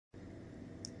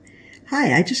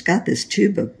Hi, I just got this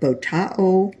tube of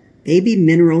BOTAO Baby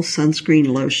Mineral Sunscreen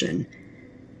Lotion.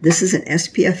 This is an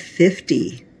SPF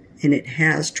 50 and it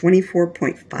has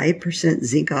 24.5%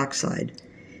 zinc oxide.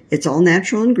 It's all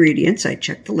natural ingredients. I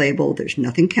checked the label. There's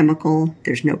nothing chemical.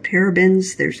 There's no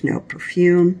parabens. There's no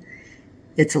perfume.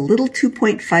 It's a little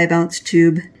 2.5 ounce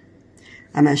tube.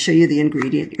 I'm going to show you the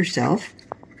ingredient yourself.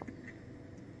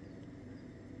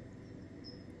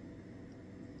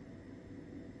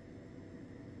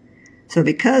 So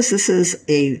because this is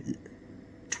a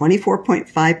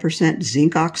 24.5%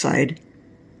 zinc oxide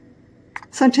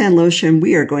suntan lotion,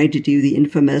 we are going to do the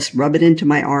infamous rub it into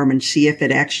my arm and see if it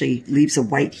actually leaves a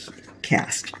white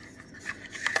cast.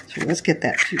 So let's get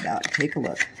that tube out and take a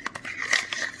look.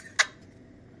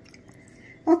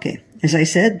 Okay, as I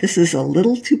said, this is a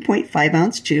little 2.5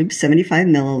 ounce tube, 75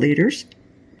 milliliters.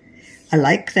 I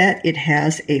like that it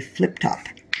has a flip top.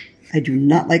 I do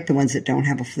not like the ones that don't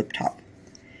have a flip top.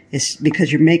 It's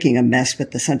because you're making a mess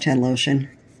with the suntan lotion.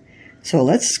 So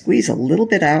let's squeeze a little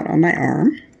bit out on my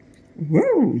arm.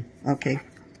 Whoa, okay.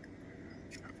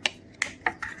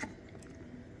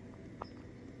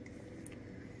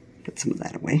 Put some of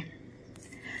that away.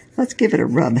 Let's give it a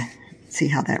rub. See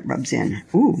how that rubs in.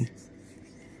 Ooh.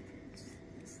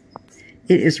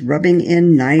 It is rubbing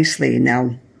in nicely.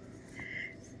 Now,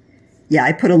 yeah,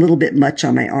 I put a little bit much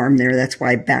on my arm there. That's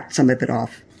why I backed some of it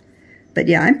off. But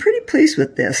yeah, I'm pretty pleased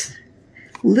with this.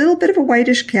 A little bit of a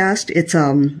whitish cast.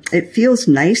 It feels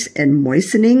nice and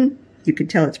moistening. You can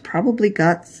tell it's probably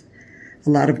got a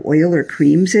lot of oil or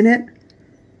creams in it.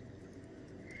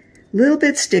 A little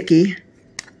bit sticky.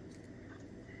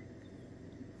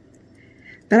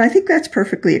 But I think that's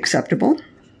perfectly acceptable.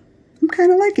 I'm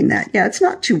kind of liking that. Yeah, it's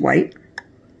not too white.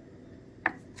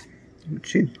 Let's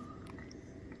see.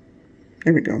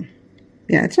 There we go.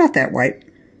 Yeah, it's not that white.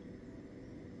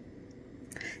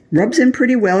 Rubs in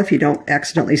pretty well if you don't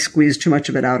accidentally squeeze too much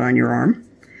of it out on your arm.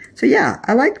 So yeah,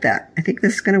 I like that. I think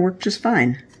this is going to work just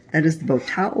fine. That is the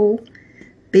BOTAO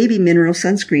Baby Mineral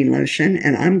Sunscreen Lotion,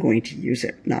 and I'm going to use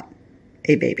it, not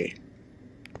a baby.